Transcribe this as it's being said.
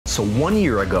So 1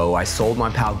 year ago, I sold my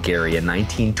pal Gary a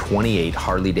 1928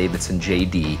 Harley-Davidson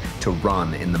JD to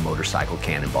run in the motorcycle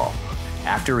cannonball.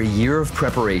 After a year of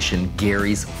preparation,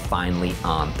 Gary's finally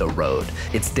on the road.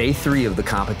 It's day 3 of the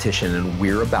competition, and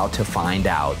we're about to find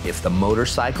out if the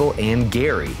motorcycle and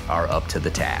Gary are up to the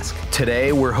task.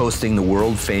 Today, we're hosting the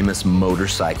world-famous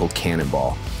motorcycle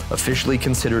cannonball. Officially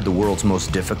considered the world's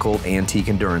most difficult antique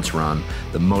endurance run,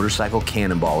 the Motorcycle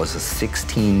Cannonball is a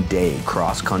 16-day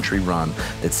cross-country run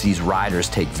that sees riders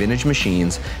take vintage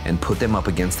machines and put them up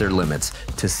against their limits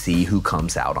to see who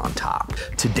comes out on top.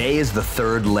 Today is the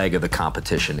 3rd leg of the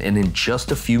competition, and in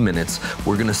just a few minutes,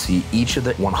 we're gonna see each of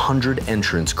the 100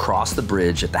 entrants cross the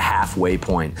bridge at the halfway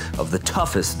point of the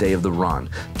toughest day of the run,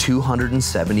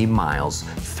 270 miles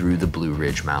through the Blue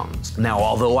Ridge Mountains. Now,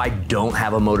 although I don't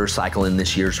have a motorcycle in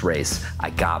this year's race,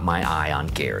 I got my eye on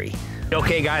Gary.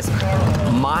 Okay guys,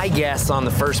 my guess on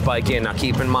the first bike in, now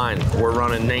keep in mind, we're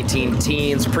running 19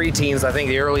 teens, pre-teens. I think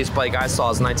the earliest bike I saw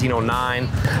is 1909.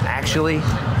 Actually,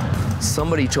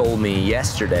 somebody told me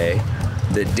yesterday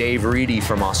that Dave Reedy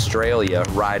from Australia,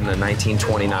 riding a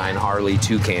 1929 Harley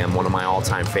 2-cam, one of my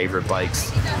all-time favorite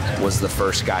bikes, was the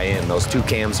first guy in. Those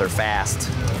 2-cams are fast.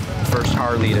 First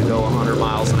Harley to go 100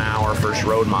 miles an hour, first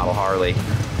road model Harley.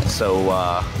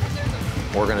 So,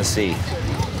 we're gonna see.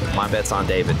 My bet's on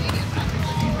David.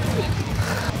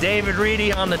 David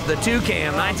Reedy on the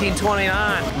 2-cam,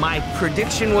 1929. My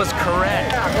prediction was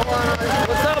correct.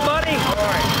 What's up, buddy?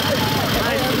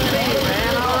 Nice to see you,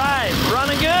 man. All right,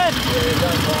 running good?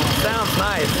 Sounds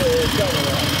nice.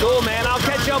 Cool, man. I'll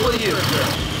catch up with you.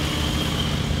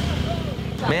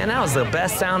 Man, that was the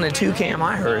best sounding 2-cam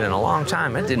I heard in a long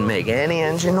time. It didn't make any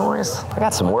engine noise. I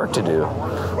got some work to do.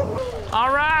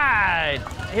 All right.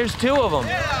 Here's 2 of them.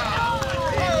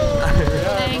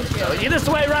 Thank you. Get this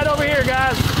way right over here,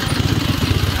 guys.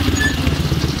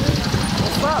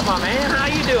 What's up, my man? How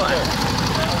you doing?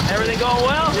 Everything going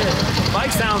well? Yeah.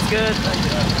 Bike sounds good.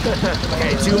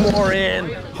 Okay, 2 more in.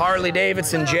 Harley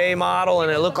Davidson J model,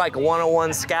 and it looked like a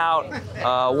 101 Scout.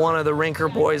 One of the Rinker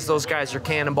boys. Those guys are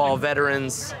Cannonball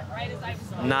veterans.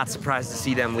 Not surprised to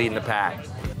see them leading the pack.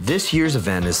 This year's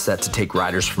event is set to take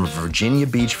riders from Virginia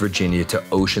Beach, Virginia to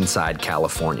Oceanside,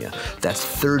 California. That's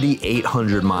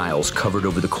 3,800 miles covered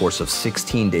over the course of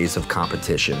 16 days of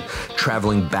competition,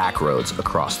 traveling back roads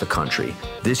across the country.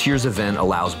 This year's event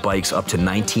allows bikes up to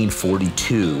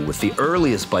 1942, with the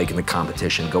earliest bike in the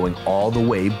competition going all the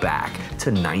way back to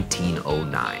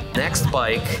 1909. Next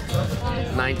bike,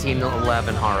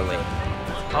 1911 Harley.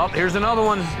 Oh, here's another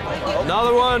one.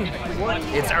 Another one.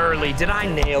 It's early. Did I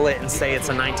nail it and say it's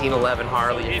a 1911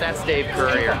 Harley? That's Dave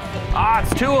Courier. Ah,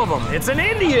 it's 2 of them. It's an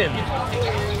Indian.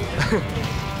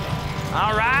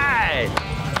 All right.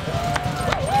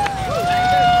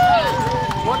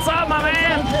 What's up, my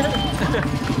man?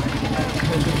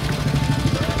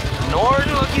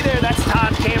 Norton, looky there. That's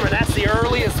Todd Cameron. That's the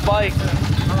earliest bike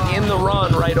in the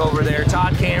run right over there.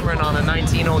 Todd Cameron on a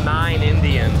 1909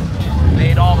 Indian.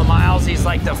 Made all the miles. He's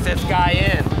like the 5th guy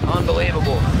in.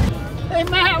 Unbelievable. Hey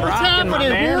Matt, what's happening,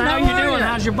 man? dude? How you doing?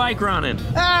 How's your bike running?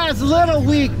 It's a little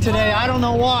weak today. I don't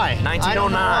know why.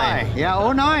 1909.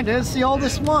 Yeah, 09. It's the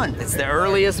oldest one. It's the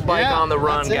earliest bike on the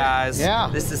run, guys. Yeah.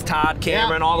 This is Todd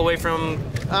Cameron, all the way from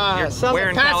where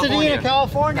in Pasadena,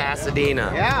 California.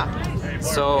 Pasadena. Yeah.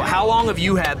 So how long have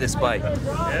you had this bike?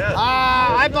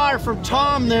 I bought it from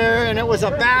Tom there, and it was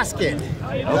a basket.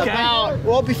 Okay.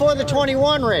 Well, before the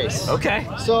 21 race. Okay.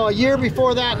 So a year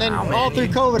before that, and then all through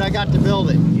COVID, I got to build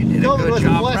it. COVID was a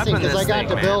blessing because I got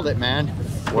to build it, man.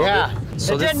 Well, yeah.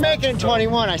 So it didn't make it in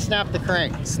 21. I snapped the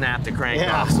crank. Snapped the crank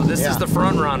off. So this is the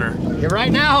front runner. Yeah,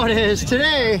 right now it is.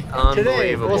 Today.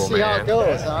 Unbelievable, we'll see how it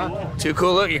goes, huh? Too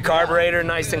cool. Look, your carburetor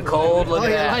nice and cold. Look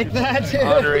at that. Oh, you like that, too?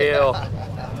 Unreal.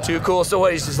 Too cool. So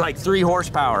what, he's just like 3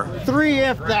 horsepower? 3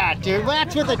 if that, dude.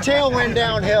 That's with a tailwind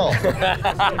downhill.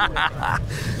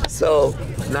 So,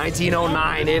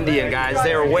 1909 Indian, guys.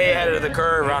 They were way ahead of the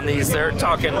curve on these. They're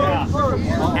talking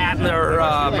at their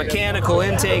mechanical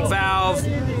intake valve,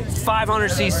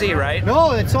 500cc, right?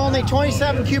 No, it's only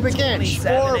 27 cubic inch,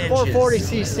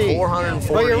 440cc.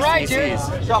 440 But you're right, dude.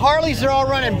 The Harleys are all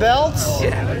running belts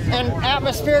and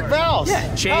atmospheric valves.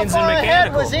 Yeah, chains How far and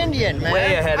mechanical. ahead was Indian, man?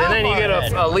 Way ahead. How And then you far get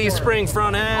ahead? a leaf spring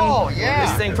front end. Oh, yeah.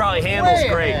 This thing probably handles Way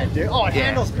great. ahead, dude. Oh, it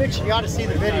handles bitch. You got to see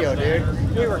the video,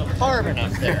 dude. We were carving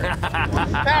up there.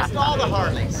 Past all the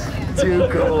Harleys. Too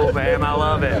cool, man. I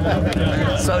love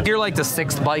it. So you're like the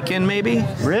 6th bike in, maybe?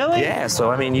 Really? Yeah.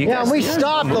 So I mean, you. Yeah, guys, and we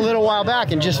stopped a little while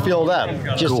back and just filled up.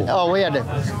 Just Cool. oh, we had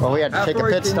to take a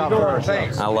pit stop first.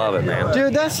 I love it, man.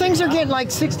 Dude, those things are getting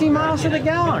like 60 miles to the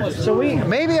gallon. So we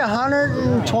maybe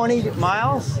 120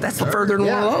 miles. That's further than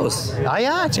one of those. Oh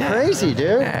yeah, it's crazy,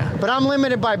 dude. Yeah. But I'm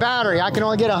limited by battery. I can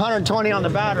only get 120 on the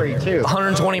battery too.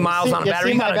 120 miles on a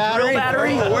battery. See You got my a drill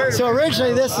battery? So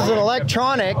originally this is an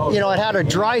electronic. You know, it had a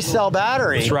dry cell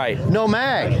battery. That's right. No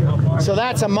mag. So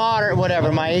that's a modern,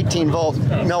 whatever, my 18-volt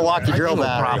Milwaukee drill It'll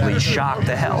battery. probably shock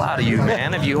the hell out of you,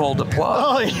 man, if you hold the plug.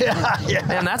 Oh yeah.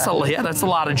 Man, that's a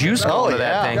lot of juice going to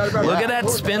that yeah. thing. Look at that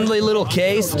spindly little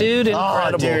case, dude.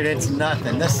 Incredible. Oh, dude, it's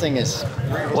nothing. This thing is.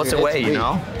 What's dude, it weigh, it's you sweet.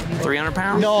 know? 300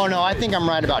 pounds? No, I think I'm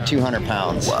right about 200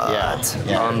 pounds. What?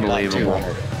 Yeah, Unbelievable. about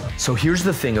 200. So here's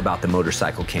the thing about the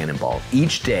motorcycle cannonball.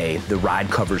 Each day, the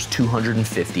ride covers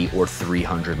 250 or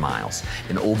 300 miles.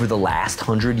 And over the last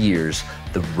 100 years,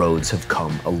 the roads have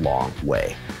come a long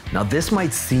way. Now this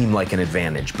might seem like an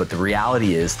advantage, but the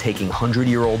reality is taking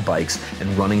 100-year-old bikes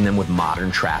and running them with modern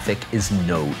traffic is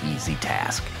no easy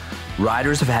task.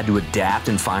 Riders have had to adapt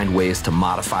and find ways to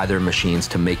modify their machines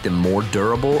to make them more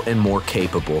durable and more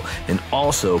capable, and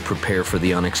also prepare for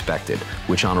the unexpected,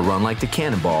 which on a run like the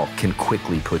Cannonball can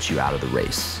quickly put you out of the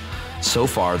race. So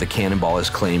far, the Cannonball has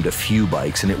claimed a few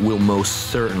bikes, and it will most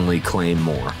certainly claim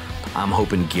more. I'm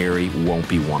hoping Gary won't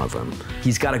be one of them.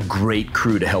 He's got a great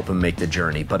crew to help him make the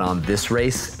journey, but on this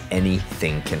race,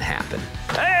 anything can happen.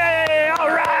 Hey, all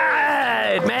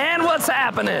right, man, what's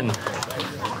happening?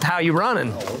 How you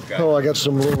running? Oh, I got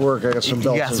some little work. I got some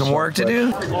belts. You got some work to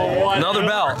do? Another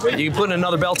belt. You putting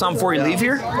another belt on before you leave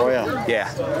here? Oh yeah.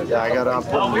 Yeah. Yeah, I got on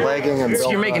putting legging and.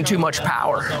 You're making too much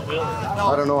power.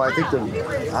 I don't know. I think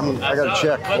I got to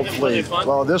check. Hopefully,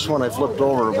 well, this one I flipped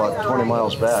over about 20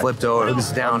 miles back. Flipped over. It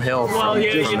was downhill from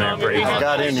there pretty much.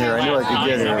 Got in here. I knew I could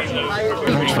get here.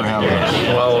 Thanks for having us.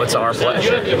 Well, it's our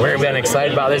pleasure. We've been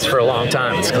excited about this for a long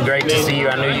time. It's great to see you.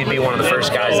 I knew you'd be one of the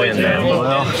first guys in, man.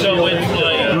 Well,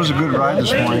 it was a good ride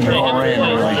this morning. It all ran.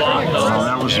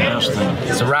 That was the best thing.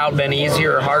 Has the route been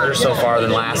easier or harder so far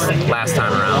than last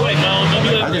time around?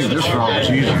 I think this route was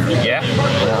easier. Yeah?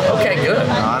 Okay, good.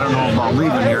 I don't know about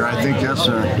leaving here. I think that's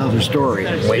another story.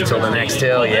 Wait till the next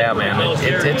hill. Yeah, man.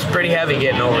 It's pretty heavy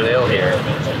getting over the hill here.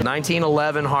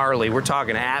 1911 Harley. We're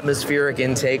talking atmospheric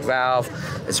intake valve.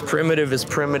 As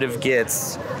primitive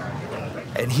gets.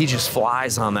 And he just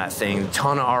flies on that thing. A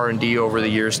ton of R&D over the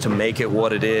years to make it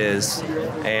what it is.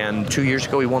 And 2 years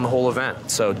ago, he won the whole event.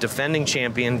 So defending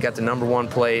champion, got the #1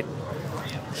 plate.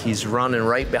 He's running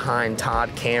right behind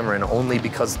Todd Cameron only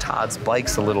because Todd's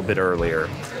bike's a little bit earlier.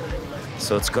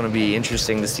 So it's going to be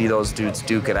interesting to see those dudes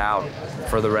duke it out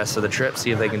for the rest of the trip,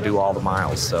 see if they can do all the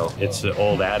miles. So it's the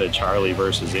old adage, Harley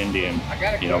versus Indian.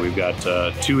 You know, we've got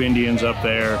 2 Indians up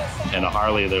there and a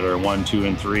Harley that are 1, 2,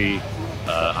 and 3.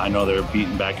 I know they're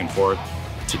beating back and forth.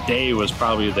 Today was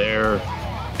probably their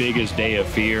biggest day of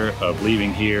fear of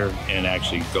leaving here and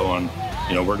actually going,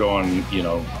 you know, we're going, you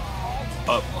know,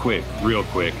 up quick, real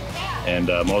quick. And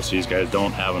most of these guys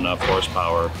don't have enough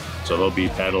horsepower, so they'll be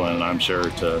pedaling, I'm sure,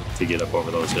 to get up over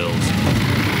those hills.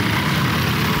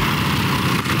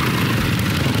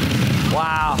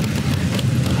 wow.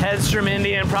 Hedstrom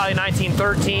Indian, probably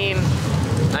 1913.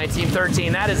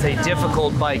 1913, that is a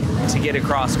difficult bike to get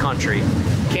across country.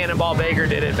 Cannonball Baker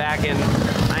did it back in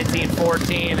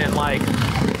 1914 in like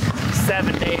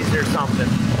 7 days or something.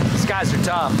 These guys are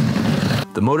tough.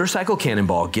 The motorcycle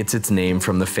Cannonball gets its name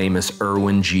from the famous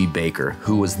Irwin G. Baker,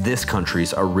 who was this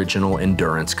country's original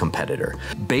endurance competitor.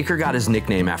 Baker got his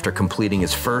nickname after completing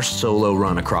his first solo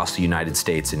run across the United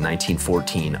States in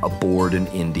 1914 aboard an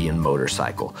Indian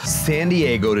motorcycle. San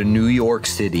Diego to New York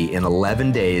City in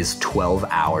 11 days, 12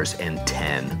 hours, and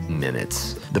 10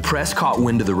 minutes. The press caught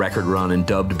wind of the record run and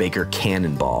dubbed Baker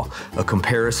Cannonball, a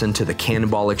comparison to the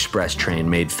Cannonball Express train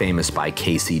made famous by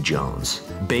Casey Jones.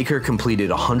 Baker completed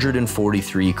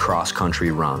 143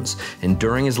 cross-country runs, and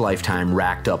during his lifetime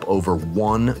racked up over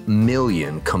 1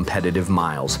 million competitive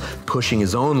miles, pushing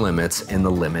his own limits and the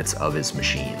limits of his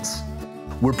machines.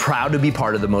 We're proud to be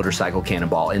part of the Motorcycle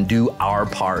Cannonball and do our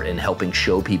part in helping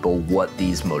show people what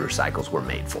these motorcycles were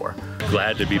made for.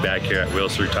 Glad to be back here at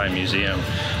Wheels Through Time Museum.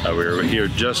 We were here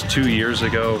just 2 years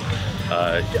ago.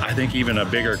 I think even a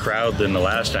bigger crowd than the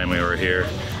last time we were here.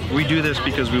 We do this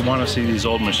because we want to see these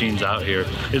old machines out here.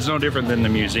 It's no different than the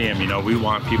museum, you know, we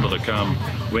want people to come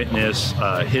witness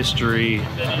history.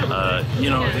 You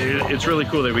know, it's really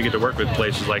cool that we get to work with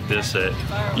places like this that,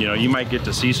 you know, you might get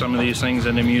to see some of these things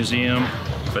in the museum,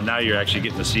 but now you're actually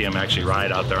getting to see them actually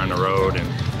ride out there on the road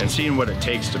and seeing what it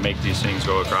takes to make these things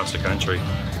go across the country.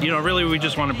 you know, really we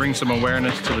just want to bring some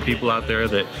awareness to the people out there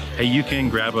that, hey, you can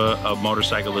grab a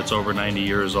motorcycle that's over 90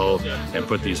 years old and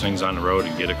put these things on the road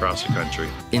and get across the country.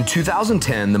 In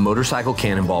 2010, the Motorcycle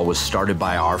Cannonball was started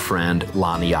by our friend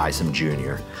Lonnie Isom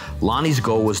Jr. Lonnie's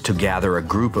goal was to gather a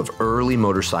group of early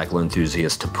motorcycle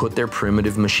enthusiasts to put their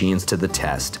primitive machines to the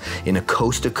test in a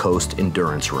coast-to-coast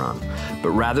endurance run. But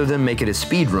rather than make it a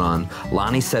speed run,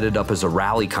 Lonnie set it up as a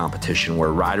rally competition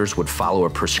where riders would follow a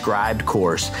prescribed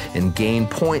course and gain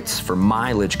points for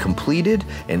mileage completed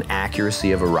and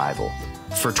accuracy of arrival.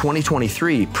 For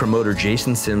 2023, promoter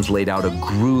Jason Sims laid out a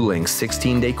grueling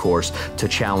 16-day course to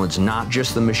challenge not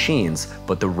just the machines,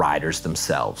 but the riders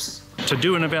themselves. To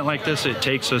do an event like this, it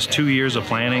takes us 2 years of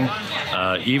planning.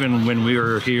 Even when we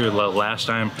were here last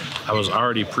time, I was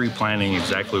already pre-planning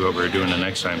exactly what we were doing the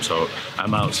next time. So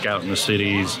I'm out scouting the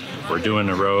cities, we're doing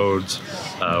the roads.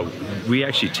 We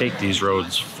actually take these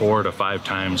roads 4 to 5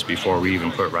 times before we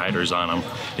even put riders on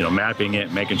them. You know, mapping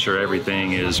it, making sure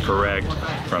everything is correct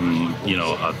from, you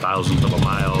know, a thousandth of a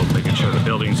mile, making sure the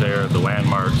building's there, the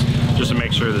landmarks, just to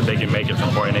make sure that they can make it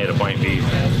from point A to point B.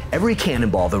 Every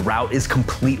Cannonball, the route is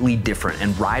completely different,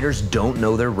 and riders don't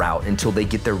know their route until they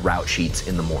get their route sheets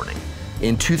in the morning.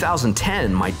 In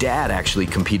 2010, my dad actually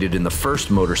competed in the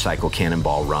first Motorcycle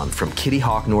Cannonball run from Kitty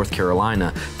Hawk, North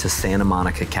Carolina to Santa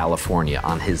Monica, California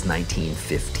on his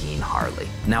 1915 Harley.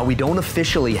 Now, we don't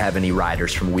officially have any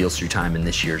riders from Wheels Through Time in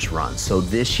this year's run, so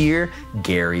this year,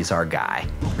 Gary's our guy.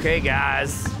 Okay,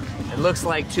 guys, it looks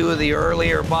like 2 of the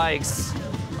earlier bikes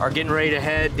are getting ready to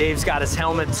head. Dave's got his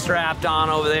helmet strapped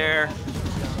on over there.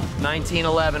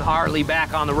 1911 Harley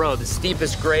back on the road. The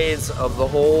steepest grades of the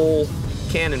whole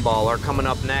Cannonball are coming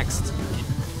up next.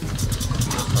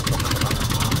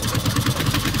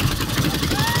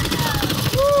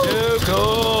 Too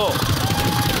cool.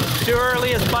 2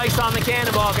 earliest bikes on the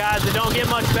Cannonball, guys. It don't get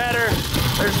much better.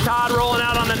 There's Todd rolling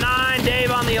out on the 9,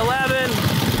 Dave on the 11.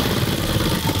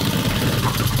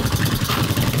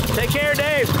 Take care,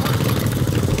 Dave.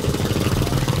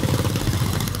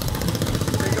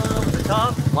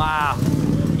 Tough? Wow,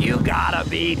 you gotta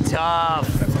be tough.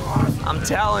 I'm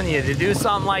telling you, to do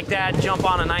something like that, jump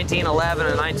on a 1911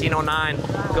 and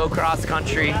 1909, go cross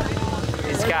country,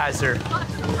 these guys are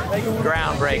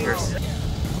groundbreakers.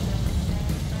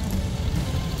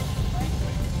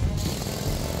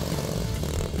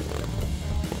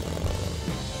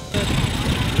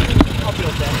 I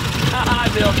built that. I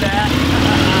built that.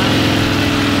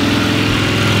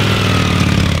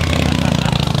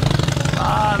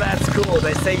 Ah, that's cool.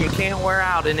 They say you can't wear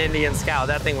out an Indian Scout.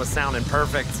 That thing was sounding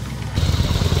perfect.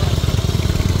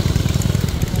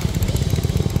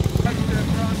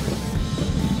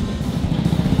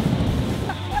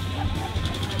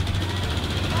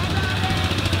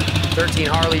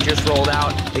 Harley just rolled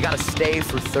out. They got to stay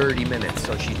for 30 minutes.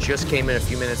 So she just came in a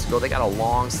few minutes ago. They got a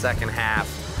long second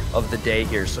half of the day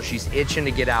here. So she's itching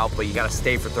to get out, but you got to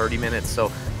stay for 30 minutes.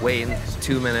 So waiting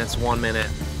 2 minutes, 1 minute,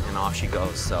 and off she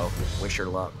goes. So wish her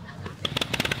luck.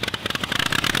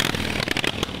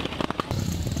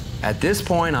 At this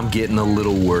point, I'm getting a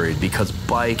little worried because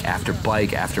bike after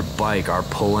bike after bike are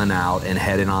pulling out and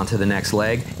heading on to the next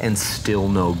leg, and still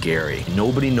no Gary.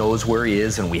 Nobody knows where he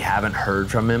is, and we haven't heard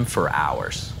from him for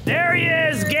hours. There he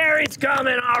is! Gary's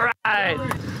coming, all right!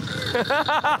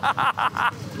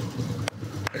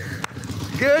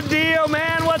 Good deal,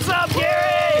 man. What's up, Gary?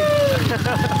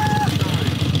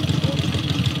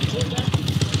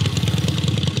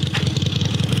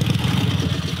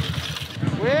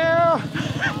 Well,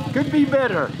 could be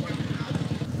better.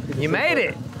 You made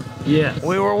it. Yeah.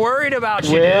 We were worried about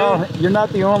you, Well, dude. you're not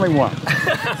the only one.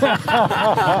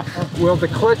 Well, the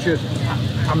clutches,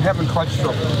 I'm having clutch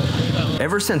trouble.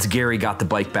 Ever since Gary got the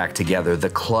bike back together, the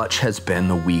clutch has been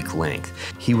the weak link.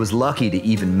 He was lucky to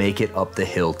even make it up the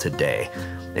hill today.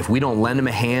 If we don't lend him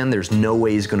a hand, there's no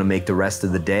way he's gonna make the rest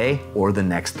of the day or the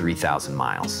next 3,000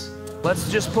 miles. Let's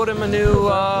just put him a new,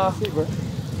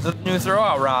 new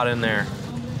throwout rod in there.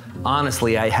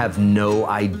 Honestly, I have no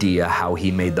idea how he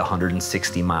made the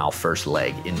 160-mile first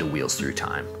leg into Wheels Through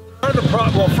Time. Part of the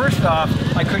problem, well, first off,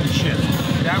 I couldn't shift.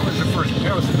 That was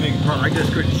the big part. I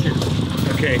just couldn't shift.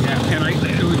 Okay, and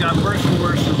it got worse and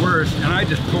worse and worse, and I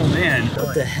just pulled in.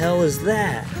 What the hell is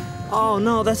that? Oh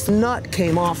no, that's the nut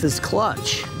came off his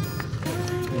clutch.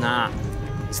 Nah,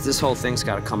 this whole thing's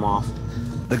gotta come off.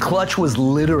 The clutch was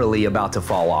literally about to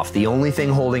fall off. The only thing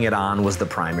holding it on was the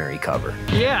primary cover.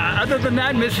 Yeah, other than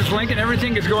that, Mrs. Lincoln,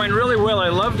 everything is going really well. I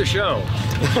love the show.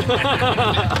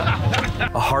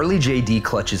 A Harley JD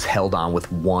clutch is held on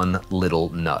with one little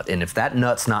nut, and if that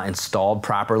nut's not installed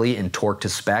properly and torqued to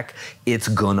spec, it's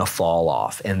gonna fall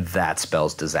off, and that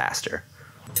spells disaster.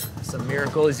 It's a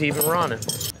miracle he's even running.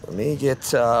 Let me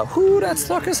get, whoo, that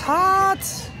sucker's hot.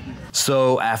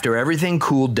 So after everything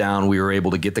cooled down, we were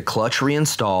able to get the clutch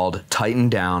reinstalled,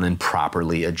 tightened down, and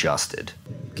properly adjusted.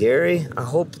 Gary, I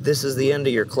hope this is the end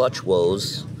of your clutch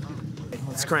woes.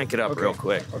 Let's crank it up real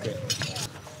quick. Okay.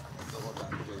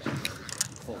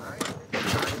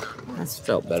 That's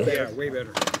felt better. Yeah, way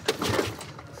better.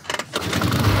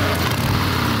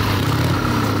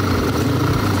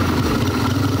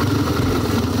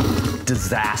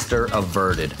 Disaster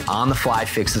averted. On-the-fly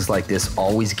fixes like this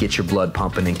always get your blood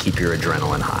pumping and keep your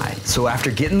adrenaline high. So after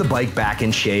getting the bike back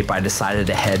in shape, I decided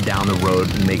to head down the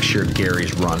road and make sure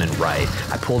Gary's running right.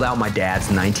 I pulled out my dad's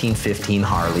 1915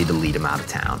 Harley to lead him out of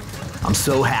town. I'm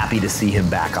so happy to see him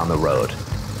back on the road.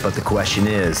 But the question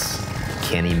is,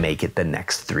 can he make it the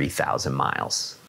next 3,000 miles?